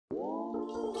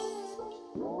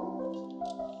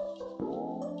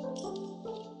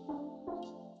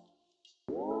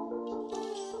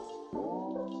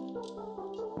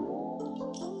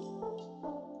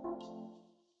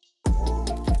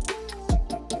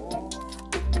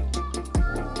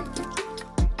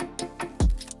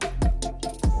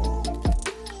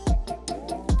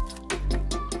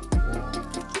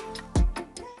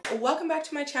back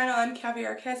to my channel. I'm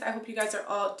KES. I hope you guys are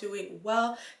all doing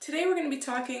well. Today we're going to be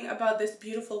talking about this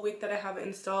beautiful wig that I have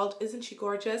installed. Isn't she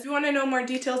gorgeous? If you want to know more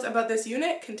details about this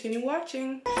unit, continue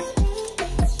watching.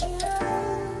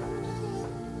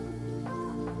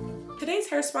 Today's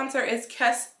hair sponsor is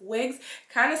KES Wigs.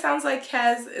 Kind of sounds like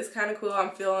KES. It's kind of cool.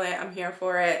 I'm feeling it. I'm here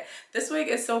for it. This wig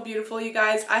is so beautiful, you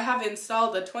guys. I have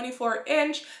installed a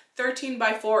 24-inch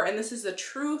 13x4, and this is a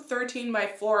true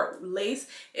 13x4 lace.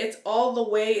 It's all the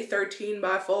way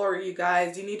 13x4, you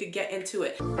guys. You need to get into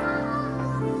it.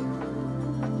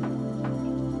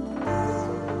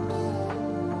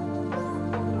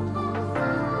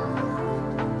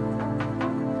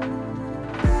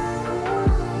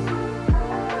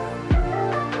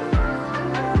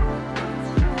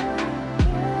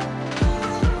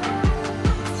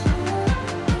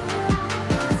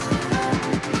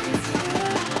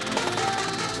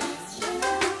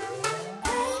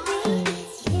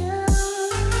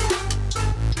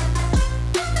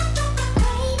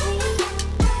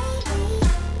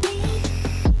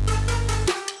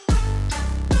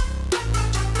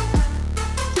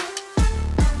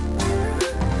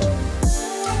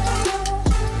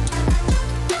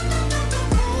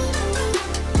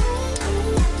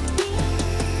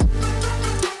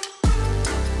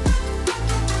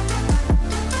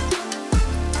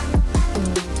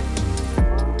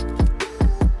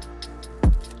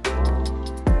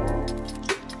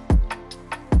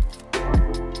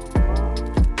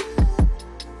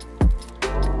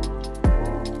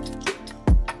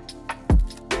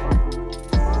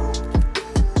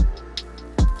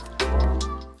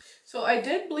 I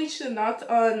did bleach the knots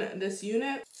on this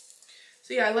unit.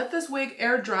 So yeah, I let this wig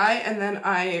air dry and then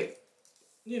I,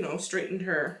 straightened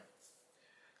her.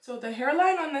 So the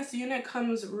hairline on this unit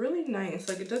comes really nice.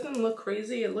 Like, it doesn't look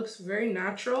crazy. It looks very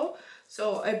natural.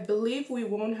 So I believe we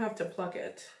won't have to pluck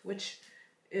it, which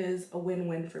is a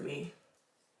win-win for me.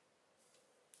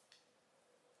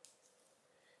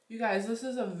 You guys, this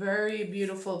is a very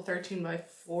beautiful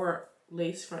 13x4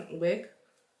 lace front wig.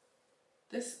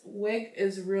 This wig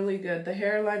is really good. The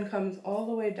hairline comes all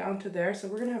the way down to there, so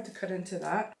we're gonna have to cut into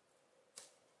that.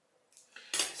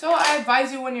 So I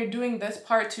advise you when you're doing this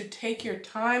part to take your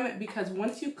time, because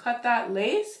once you cut that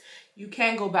lace, you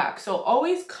can't go back. So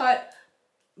always cut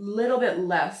a little bit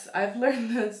less. I've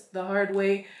learned this the hard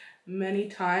way many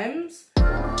times.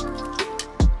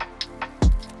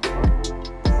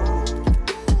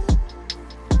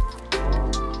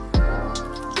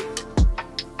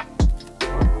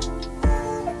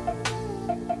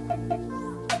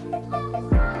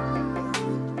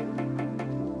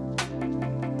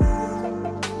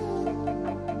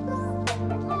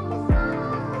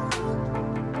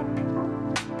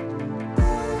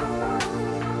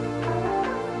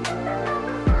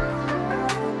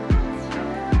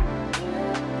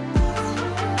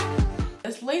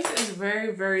 Lace is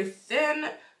very, very thin,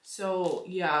 so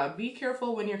yeah, be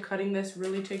careful when you're cutting this.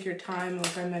 Really take your time,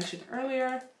 like I mentioned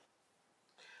earlier.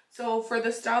 So for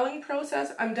the styling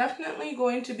process, I'm definitely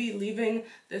going to be leaving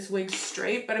this wig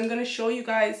straight, but I'm going to show you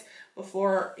guys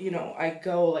before, I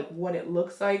go, like what it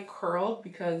looks like curled,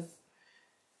 because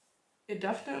it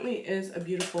definitely is a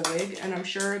beautiful wig and I'm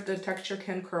sure the texture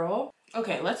can curl.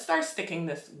 Okay, let's start sticking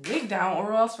this wig down,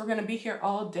 or else we're gonna be here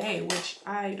all day, which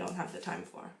I don't have the time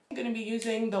for. I'm gonna be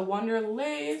using the Wonder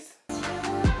Lace.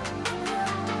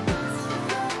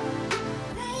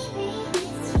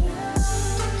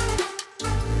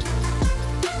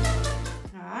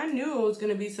 I knew it was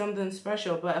gonna be something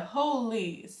special, but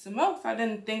holy smokes, I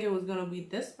didn't think it was gonna be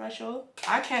this special.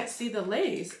 I can't see the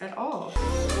lace at all.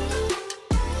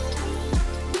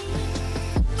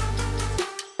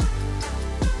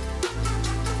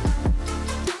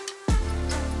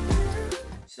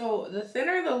 So the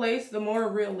thinner the lace, the more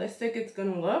realistic it's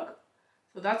gonna look.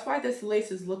 So that's why this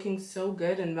lace is looking so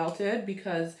good and melted,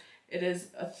 because it is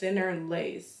a thinner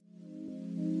lace.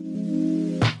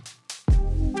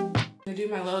 I'm gonna do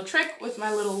my little trick with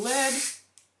my little lid.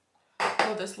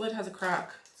 Oh, this lid has a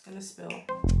crack. It's gonna spill.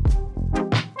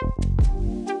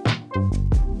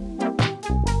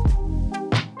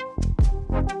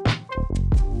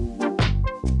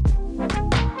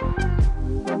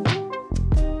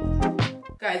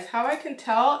 Guys, how I can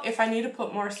tell if I need to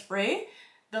put more spray,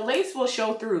 the lace will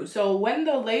show through. So when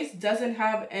the lace doesn't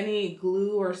have any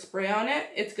glue or spray on it,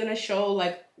 it's gonna show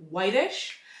like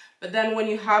whitish. But then when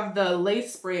you have the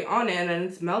lace spray on it and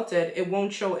it's melted, it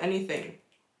won't show anything.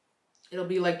 It'll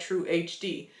be like true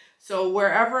HD. So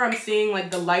wherever I'm seeing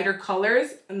like the lighter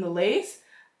colors in the lace,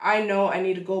 I know I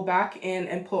need to go back in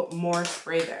and put more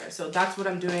spray there. So that's what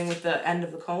I'm doing with the end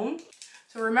of the comb.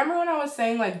 So remember when I was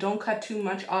saying like don't cut too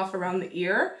much off around the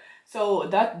ear? So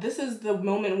this is the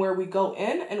moment where we go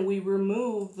in and we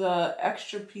remove the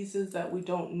extra pieces that we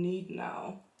don't need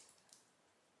now.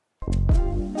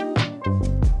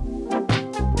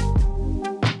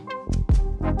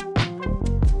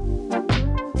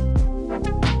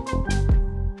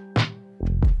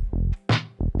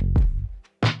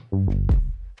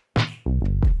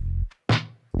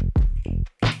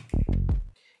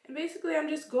 And basically I'm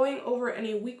just going over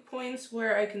any weak points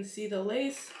where I can see the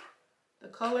lace, the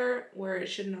color where it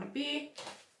should not be.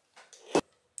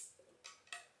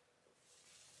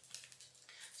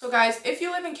 So guys, if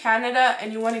you live in Canada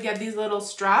and you want to get these little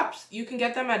straps, you can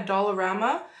get them at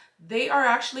Dollarama. They are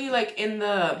actually like in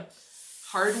the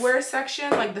hardware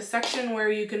section, like the section where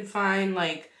you can find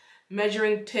like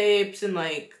measuring tapes and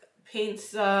like paint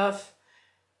stuff.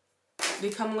 They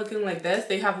come looking like this.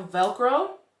 They have a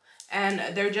Velcro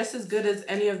and they're just as good as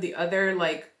any of the other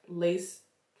like lace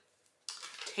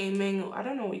taming, I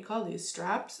don't know what you call these,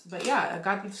 straps, but yeah, I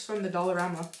got this from the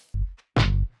Dollarama.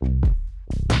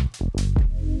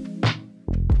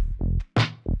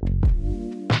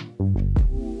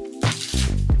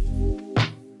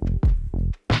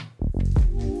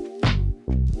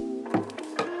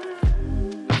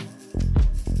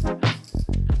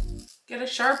 Get a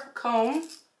sharp comb,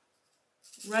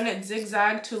 run it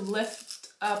zigzag to lift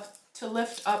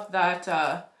up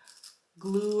that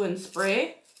glue and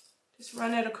spray. Just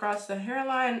run it across the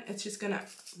hairline. It's just gonna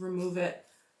remove it.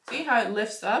 See how it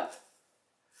lifts up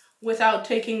without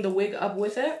taking the wig up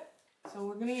with it? So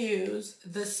we're gonna use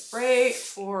the spray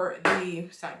for the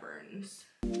sideburns.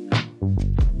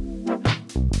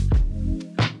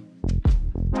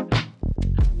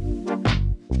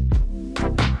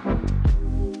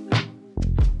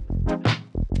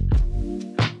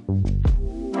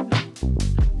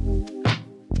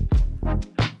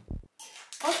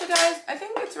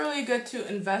 Really good to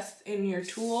invest in your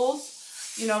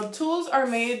tools. You know, tools are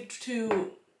made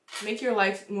to make your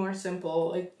life more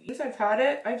simple. Like, since I've had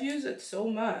it, I've used it so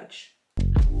much. Are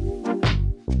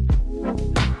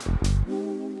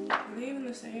they even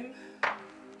the same?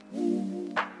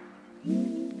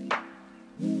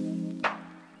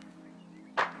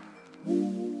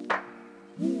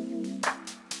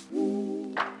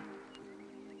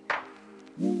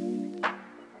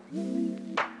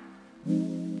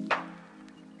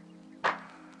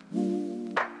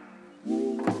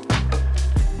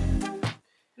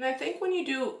 And I think when you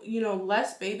do, you know,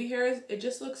 less baby hairs, it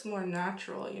just looks more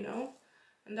natural, you know?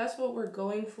 And that's what we're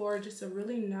going for, just a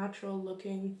really natural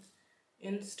looking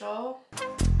install.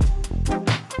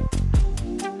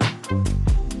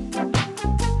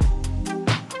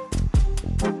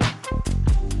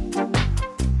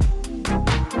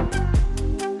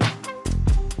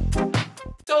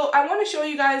 So I want to show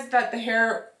you guys that the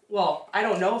hair, well, I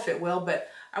don't know if it will, but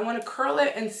I want to curl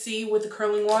it and see with the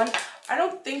curling wand. I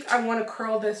don't think I want to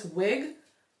curl this wig,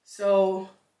 so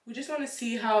we just want to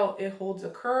see how it holds a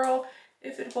curl,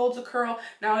 if it holds a curl.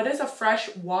 Now it is a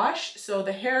fresh wash, so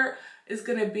the hair is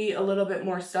going to be a little bit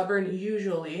more stubborn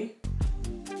usually.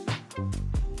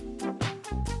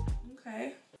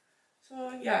 Okay,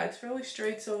 so yeah, it's really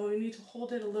straight, so we need to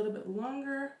hold it a little bit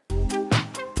longer.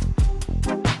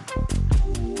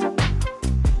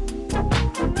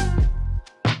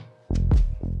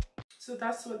 So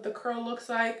that's what the curl looks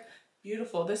like.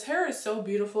 Beautiful. This hair is so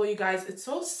beautiful, you guys. It's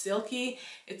so silky.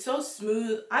 It's so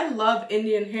smooth. I love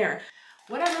Indian hair.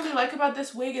 What I really like about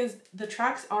this wig is the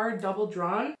tracks are double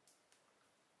drawn.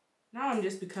 Now I'm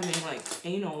just becoming like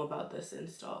anal about this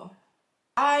install.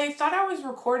 I thought I was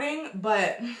recording,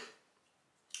 but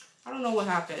I don't know what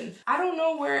happened. I don't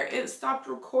know where it stopped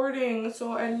recording,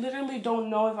 so I literally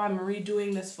don't know if I'm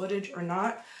redoing this footage or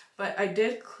not. But I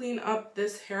did clean up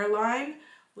this hairline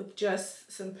with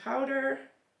just some powder.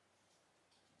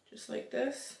 Just like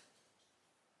this.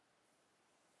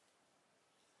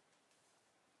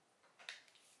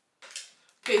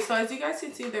 Okay, so as you guys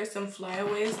can see, there's some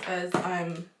flyaways as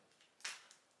I'm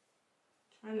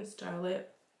trying to style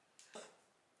it.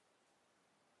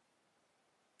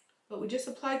 But we just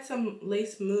applied some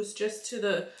lace mousse just to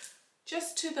the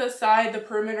side, the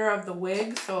perimeter of the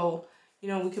wig, so you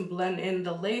know we can blend in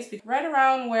the lace. Right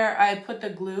around where I put the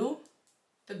glue,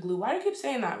 why do I keep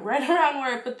saying that? Right around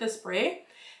where I put the spray.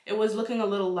 It was looking a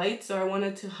little light, so I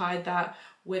wanted to hide that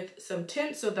with some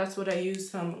tint, so that's what I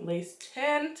used, some lace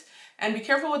tint. And be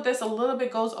careful with this, a little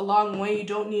bit goes a long way, you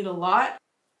don't need a lot.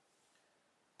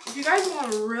 If you guys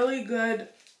want really good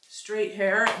straight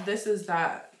hair, this is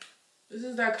that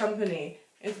company.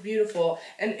 It's beautiful.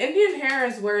 And Indian hair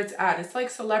is where it's at. It's like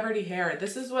celebrity hair.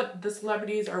 This is what the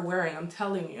celebrities are wearing, I'm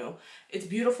telling you. It's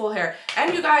beautiful hair.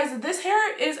 And you guys, this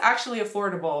hair is actually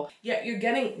affordable. Yet you're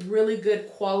getting really good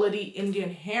quality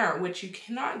Indian hair, which you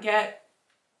cannot get.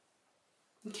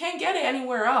 You can't get it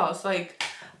anywhere else. Like,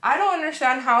 I don't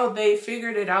understand how they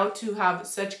figured it out to have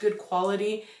such good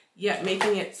quality, yet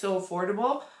making it so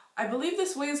affordable. I believe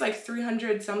this wig is like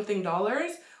 $300 something,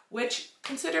 which,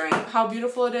 considering how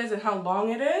beautiful it is and how long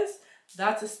it is,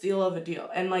 that's a steal of a deal.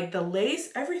 And like the lace,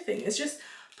 everything is just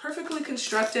perfectly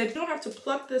constructed. You don't have to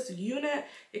pluck this unit.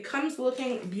 It comes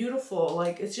looking beautiful.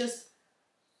 Like it's just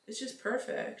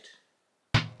perfect.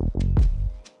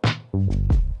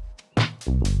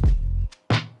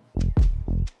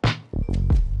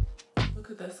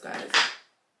 Look at this, guys.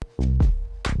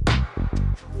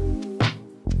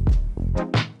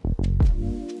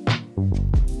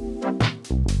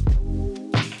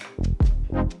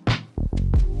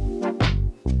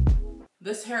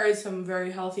 This hair is some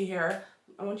very healthy hair.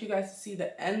 I want you guys to see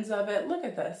the ends of it. Look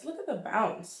at this. Look at the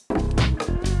bounce.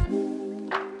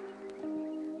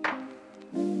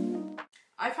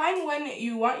 I find when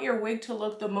you want your wig to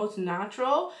look the most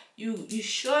natural, you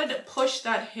should push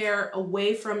that hair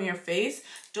away from your face.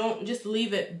 Don't just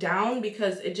leave it down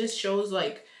because it just shows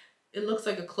like, it looks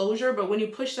like a closure. But when you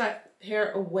push that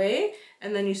hair away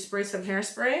and then you spray some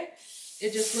hairspray,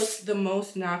 it just looks the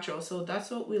most natural. So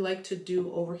that's what we like to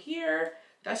do over here.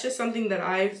 That's just something that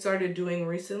I've started doing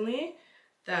recently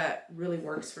that really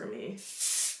works for me.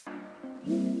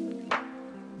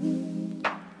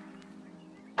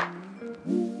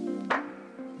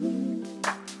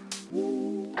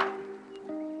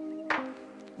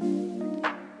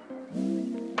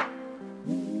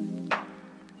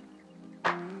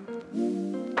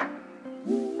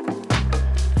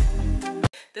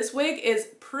 This wig is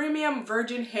premium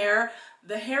virgin hair.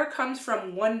 The hair comes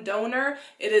from one donor.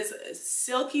 It is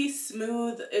silky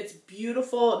smooth. It's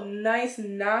beautiful, nice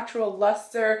natural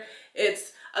luster.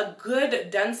 It's a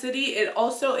good density. It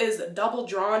also is double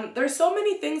drawn. There's so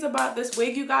many things about this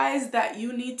wig, you guys, that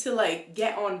you need to like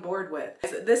get on board with.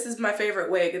 This is my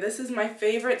favorite wig. This is my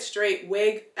favorite straight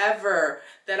wig ever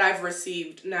that I've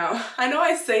received. Now, I know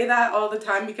I say that all the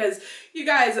time because you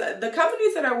guys, the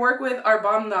companies that I work with are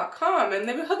bomb.com and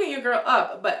they've been hooking your girl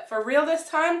up. But for real this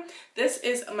time, this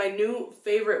is my new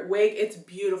favorite wig. It's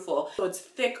beautiful. So it's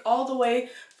thick all the way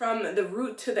from the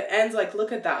root to the ends. Like,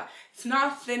 look at that. It's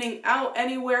not thinning out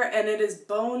anywhere and it is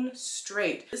bone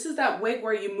straight. This is that wig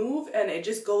where you move and it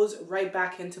just goes right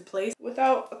back into place.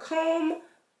 Without a comb,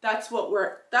 that's what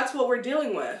we're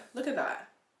dealing with. Look at that.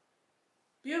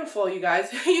 Beautiful, you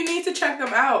guys. You need to check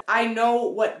them out. I know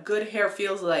what good hair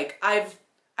feels like. I've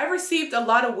received a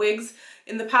lot of wigs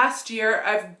in the past year.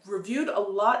 I've reviewed a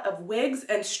lot of wigs,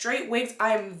 and straight wigs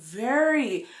I am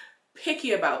very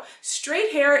picky about.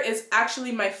 Straight hair is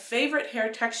actually my favorite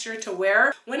hair texture to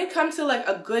wear. When it comes to like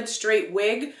a good straight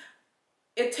wig,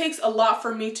 it takes a lot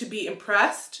for me to be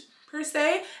impressed per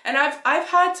se. And I've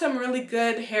had some really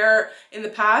good hair in the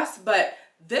past, but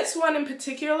this one in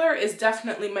particular is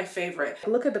definitely my favorite.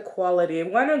 Look at the quality. I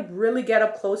want to really get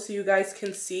up close so you guys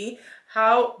can see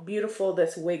how beautiful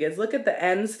this wig is. Look at the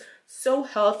ends. So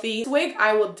healthy. This wig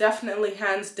I will definitely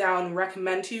hands down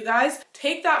recommend to you guys.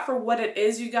 Take that for what it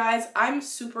is, you guys. I'm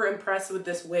super impressed with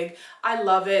this wig. I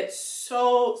love it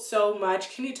so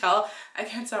much. Can you tell? I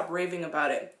can't stop raving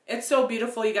about it. It's so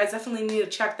beautiful. You guys definitely need to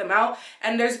check them out.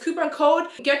 And there's a coupon code.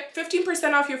 Get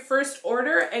 15% off your first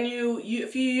order, and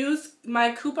if you use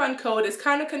my coupon code, it's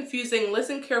kind of confusing.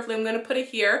 Listen carefully. I'm going to put it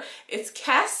here. It's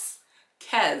KES.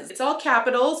 It's all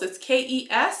capitals. It's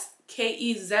KES.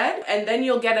 KEZ, and then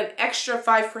you'll get an extra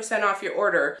 5% off your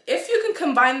order. If you can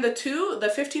combine the two, the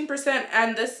 15%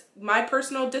 and this, my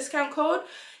personal discount code,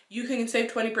 you can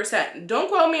save 20%. Don't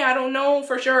quote me, I don't know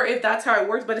for sure if that's how it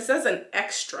works, but it says an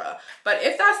extra. But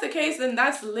if that's the case, then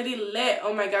that's litty lit.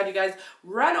 Oh my God, you guys,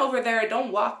 run over there.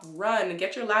 Don't walk, run.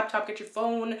 Get your laptop, get your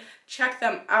phone, check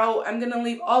them out. I'm gonna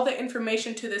leave all the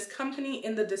information to this company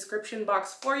in the description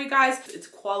box for you guys. It's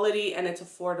quality and it's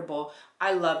affordable.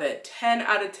 I love it. 10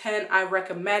 out of 10, I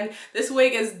recommend. This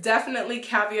wig is definitely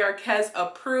Caviar KES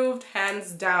approved,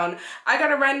 hands down. I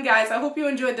gotta run, guys. I hope you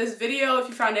enjoyed this video. If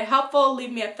you found it helpful,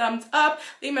 leave me a thumbs up,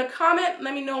 leave me a comment,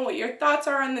 let me know what your thoughts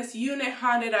are on this unit.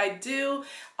 How did I do?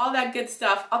 All that good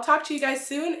stuff. I'll talk to you guys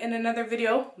soon in another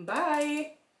video.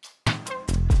 Bye.